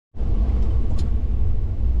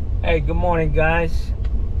Hey, good morning, guys.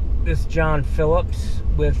 This is John Phillips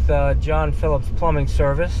with John Phillips Plumbing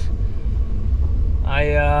Service.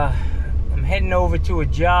 I'm heading over to a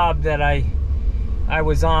job that I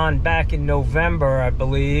was on back in November, I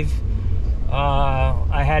believe.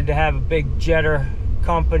 I had to have a big jetter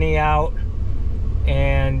company out,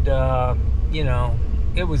 and you know,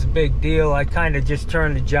 it was a big deal. I kind of just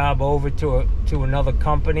turned the job over to another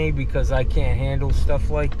company because I can't handle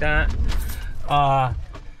stuff like that.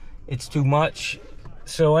 It's too much.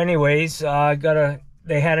 So anyways,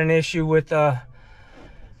 they had an issue with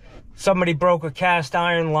somebody broke a cast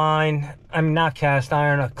iron line. I mean, not cast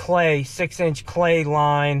iron, a clay, 6-inch clay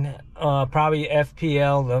line, probably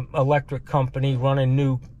FPL, the electric company, running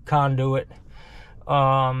new conduit.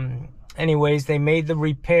 Anyways, they made the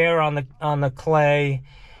repair on the clay,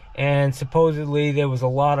 and supposedly there was a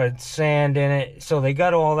lot of sand in it. So they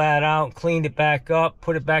got all that out, cleaned it back up,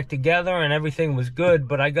 put it back together, and everything was good.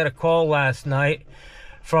 But I got a call last night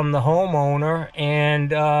from the homeowner,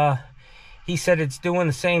 and he said it's doing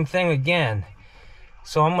the same thing again.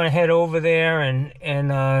 So I'm gonna head over there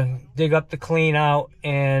and dig up the clean out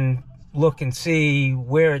and look and see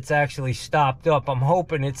where it's actually stopped up. I'm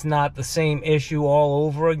hoping it's not the same issue all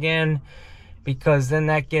over again, because then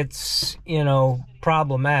that gets, you know,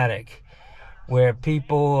 problematic, where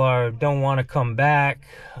people don't want to come back.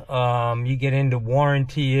 You get into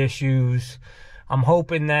warranty issues. I'm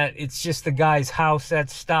hoping that it's just the guy's house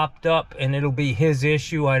that's stopped up and it'll be his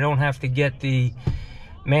issue. I don't have to get the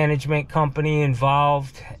management company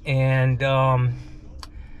involved. And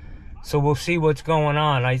so we'll see what's going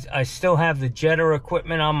on. I still have the jetter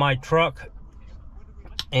equipment on my truck,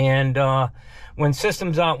 and when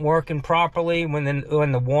systems aren't working properly, when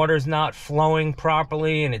the water's not flowing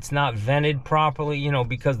properly and it's not vented properly, you know,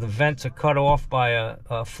 because the vents are cut off by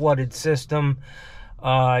a flooded system,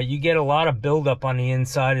 you get a lot of buildup on the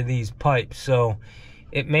inside of these pipes. So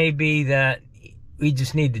it may be that we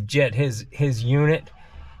just need to jet his unit.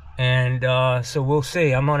 And so we'll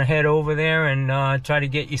see. I'm gonna head over there and try to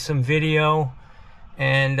get you some video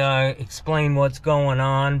and explain what's going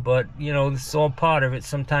on. But you know, this is all part of it.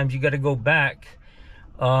 Sometimes you got to go back.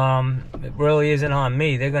 It really isn't on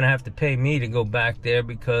me. They're gonna have to pay me to go back there,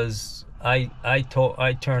 because I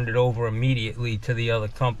turned it over immediately to the other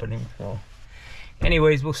company. So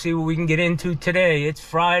anyways, we'll see what we can get into today. It's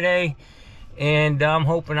Friday, and I'm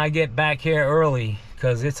hoping I get back here early,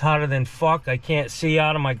 because it's hotter than fuck. I can't see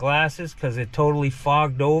out of my glasses because they're totally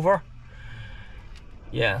fogged over.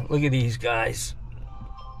 Yeah, look at these guys.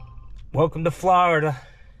 Welcome to Florida.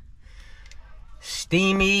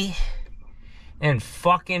 Steamy and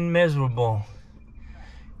fucking miserable.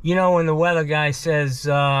 You know, when the weather guy says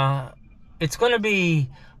it's gonna be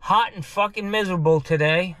hot and fucking miserable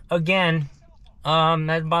today again,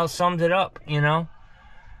 that about sums it up, you know.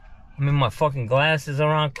 I mean, my fucking glasses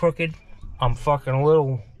are on crooked. I'm fucking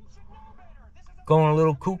going a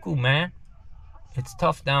little cuckoo, man. It's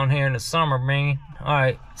tough down here in the summer, man. All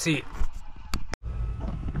right, see you.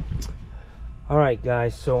 All right,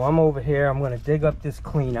 guys, so I'm over here. I'm gonna dig up this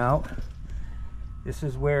clean out. This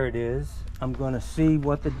is where it is. I'm gonna see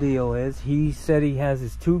what the deal is. He said he has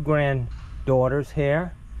his 2 granddaughters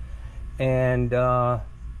here, and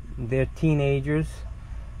they're teenagers,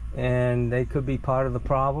 and they could be part of the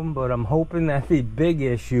problem, but I'm hoping that the big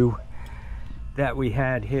issue that we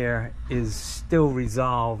had here is still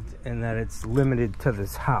resolved and that it's limited to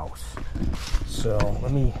this house. So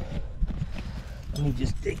let me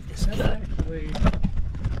just dig this That's gut. actually, I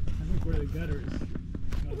think, where the gutter is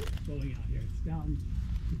going out here. It's down,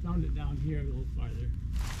 we found it down here a little farther.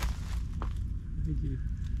 I think you...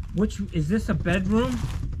 Which, is this a bedroom?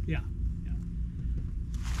 Yeah.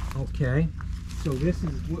 Okay. So this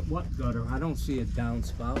is what gutter? I don't see a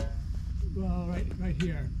downspout. Well, right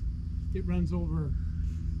here. It runs over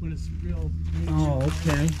when it's real. Oh,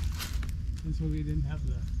 okay. And so we didn't have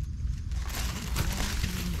the...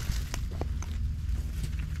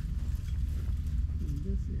 in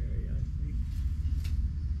this area, I think.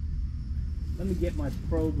 Let me get my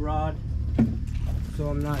probe rod so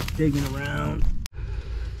I'm not digging around.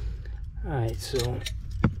 Alright, so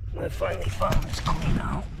I finally found this clean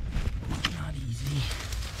out. Not easy.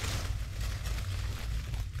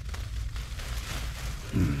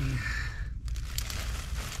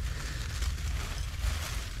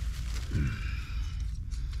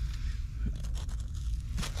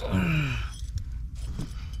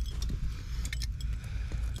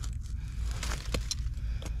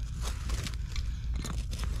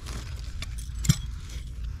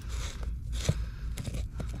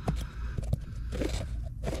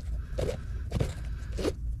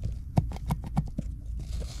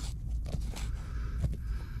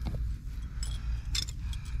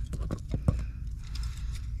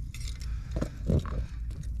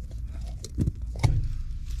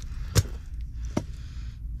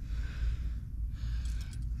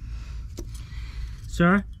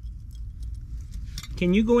 Sir?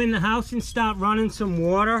 Can you go in the house and start running some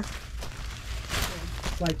water?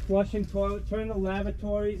 Like flushing toilet, turn the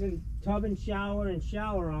lavatories and tub and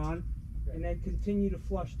shower on, and then continue to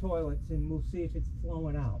flush toilets, and we'll see if it's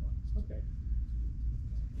flowing out. Okay.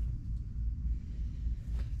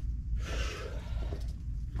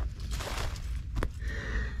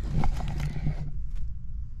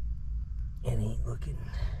 Any looking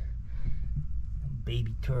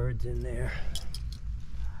baby turds in there.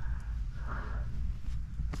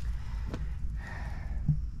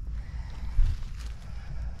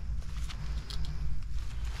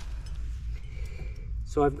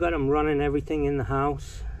 So I've got them running everything in the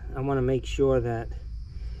house. I want to make sure that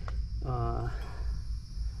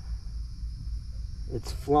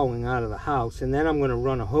it's flowing out of the house, and then I'm going to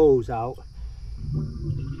run a hose out.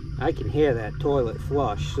 I can hear that toilet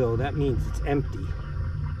flush, so that means it's empty.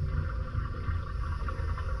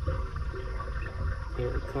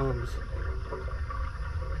 Here it comes.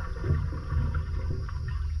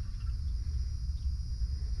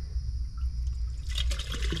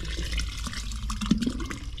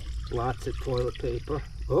 Lots of toilet paper.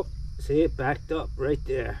 Oh, see it backed up right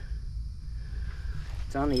there.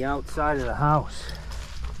 It's on the outside of the house.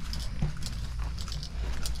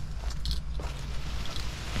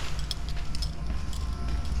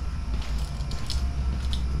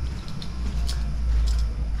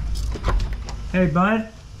 Hey bud,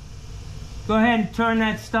 go ahead and turn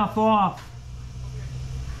that stuff off.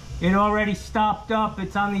 It already stopped up.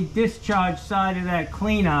 It's on the discharge side of that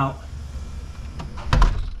clean out.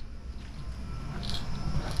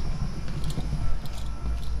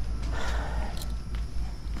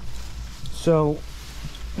 So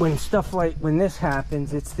when stuff like when this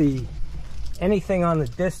happens, it's the anything on the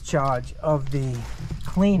discharge of the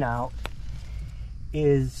clean out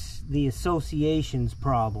is the associations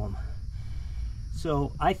problem.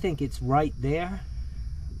 So I think it's right there.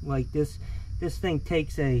 Like this thing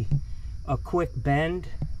takes a quick bend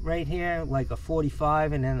right here, like a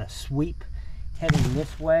 45, and then a sweep heading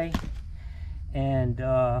this way. And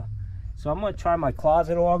so I'm going to try my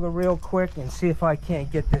closet auger real quick and see if I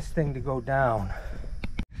can't get this thing to go down.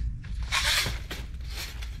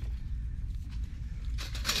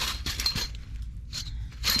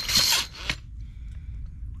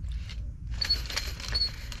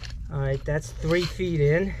 All right, that's 3 feet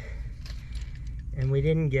in, and we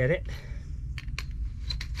didn't get it.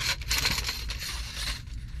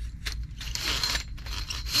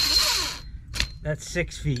 That's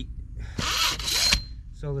 6 feet.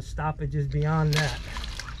 So the stoppage is beyond that.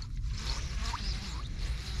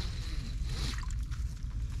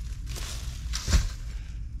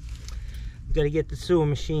 Got to get the sewer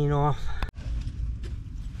machine off.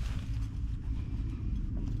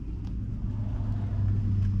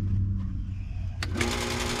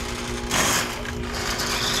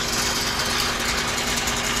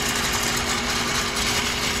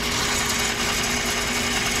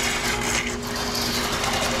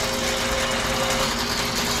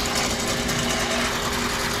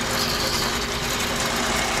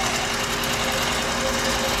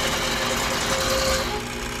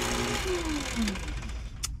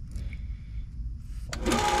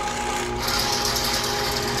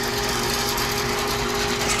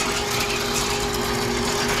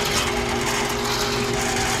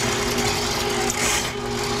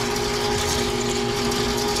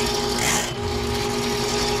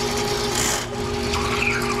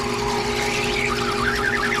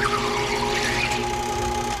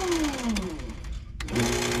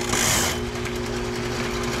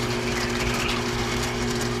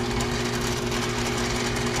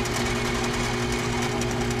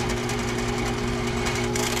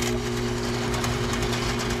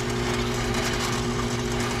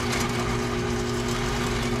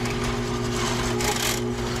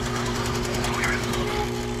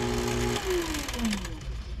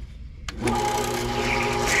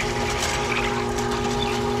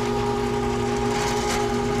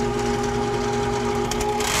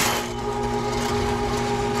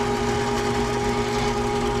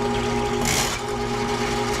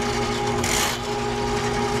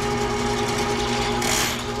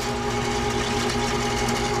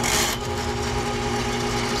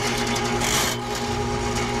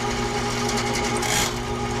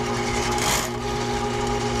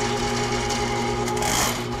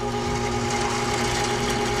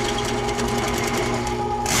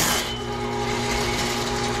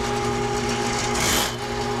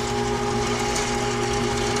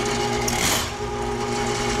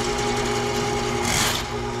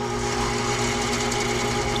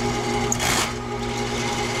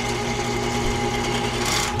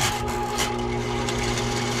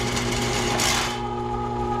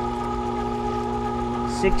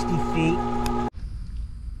 60 feet.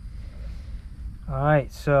 All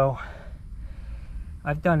right, so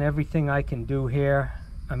I've done everything I can do here.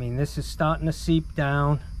 I mean, this is starting to seep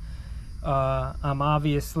down. I'm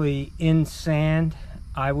obviously in sand,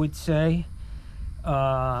 I would say.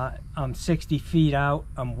 I'm 60 feet out.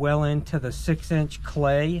 I'm well into the 6-inch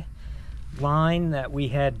clay line that we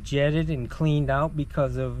had jetted and cleaned out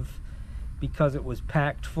because it was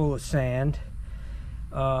packed full of sand.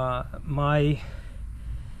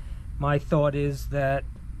 My thought is that,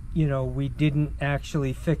 you know, we didn't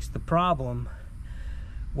actually fix the problem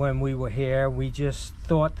when we were here. We just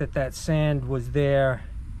thought that that sand was there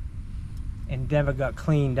and never got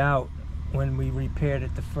cleaned out when we repaired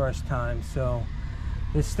it the first time. So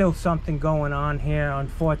there's still something going on here.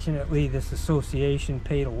 Unfortunately, this association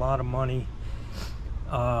paid a lot of money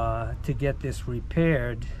to get this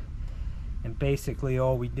repaired, and basically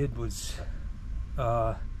all we did was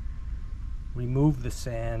remove the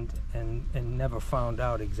sand and never found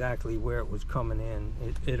out exactly where it was coming in.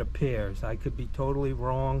 It appears. I could be totally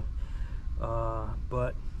wrong,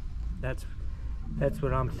 but that's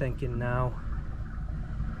what I'm thinking now.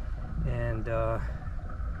 And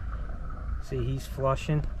see, he's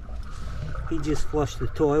flushing. He just flushed the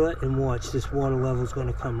toilet, and watch, this water level is going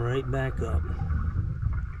to come right back up.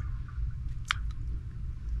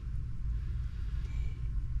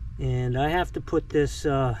 And I have to put this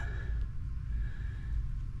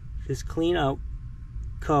this clean out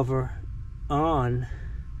cover on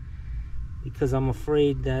because I'm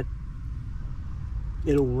afraid that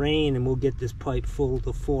it'll rain and we'll get this pipe full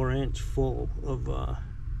to 4-inch full of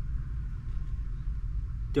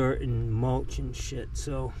dirt and mulch and shit.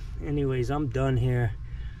 So anyways, I'm done here.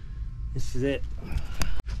 This is it.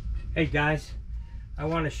 Hey guys, I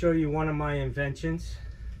want to show you one of my inventions.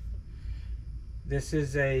 This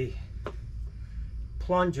is a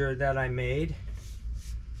plunger that I made.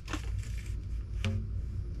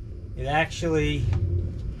 It actually,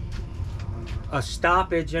 a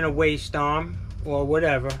stoppage and a waste arm or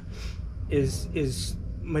whatever is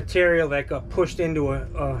material that got pushed into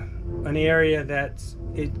an area that's,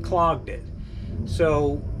 it clogged it.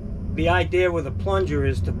 So the idea with a plunger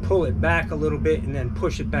is to pull it back a little bit and then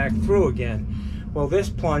push it back through again. Well, this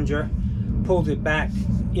plunger pulls it back,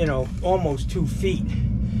 you know, almost 2 feet,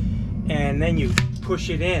 and then you push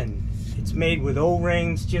it in. It's made with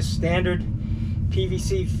O-rings, just standard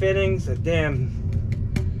PVC fittings, a damn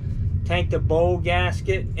tank to bowl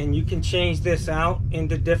gasket, and you can change this out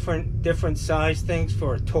into different size things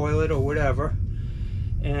for a toilet or whatever.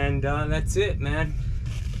 And that's it, man.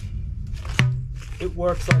 It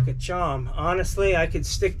works like a charm. Honestly, I could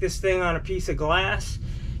stick this thing on a piece of glass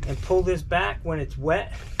and pull this back when it's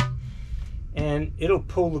wet, and it'll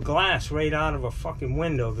pull the glass right out of a fucking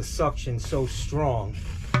window. The suction's so strong.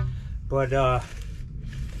 But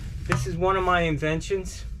this is one of my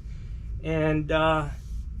inventions, and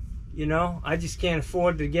you know, I just can't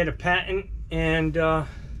afford to get a patent and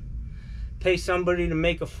pay somebody to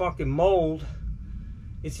make a fucking mold.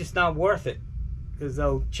 It's just not worth it, because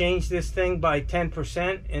they'll change this thing by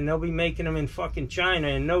 10% and they'll be making them in fucking China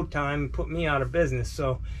in no time and put me out of business.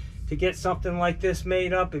 So to get something like this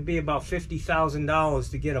made up, it'd be about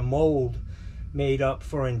 $50,000 to get a mold made up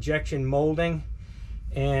for injection molding,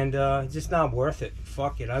 and just not worth it.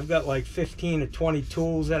 Fuck it. I've got like 15 to 20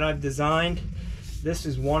 tools that I've designed. This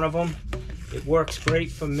is one of them. It works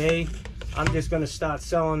great for me. I'm just gonna start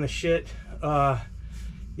selling the shit.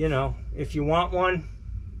 You know, if you want one,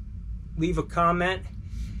 leave a comment,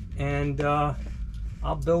 and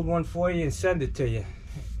I'll build one for you and send it to you.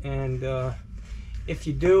 And if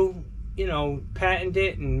you do, you know, patent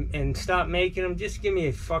it and stop making them, just give me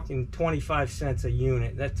a fucking 25 cents a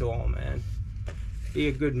unit. That's all, man. Be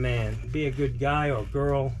a good man, be a good guy or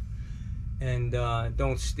girl, and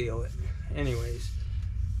don't steal it. Anyways,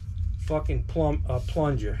 fucking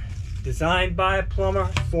plunger, designed by a plumber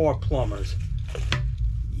for plumbers.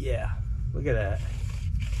 Yeah, look at that.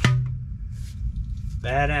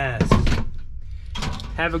 Badass.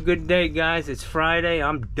 Have a good day, guys. It's Friday.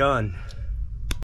 I'm done.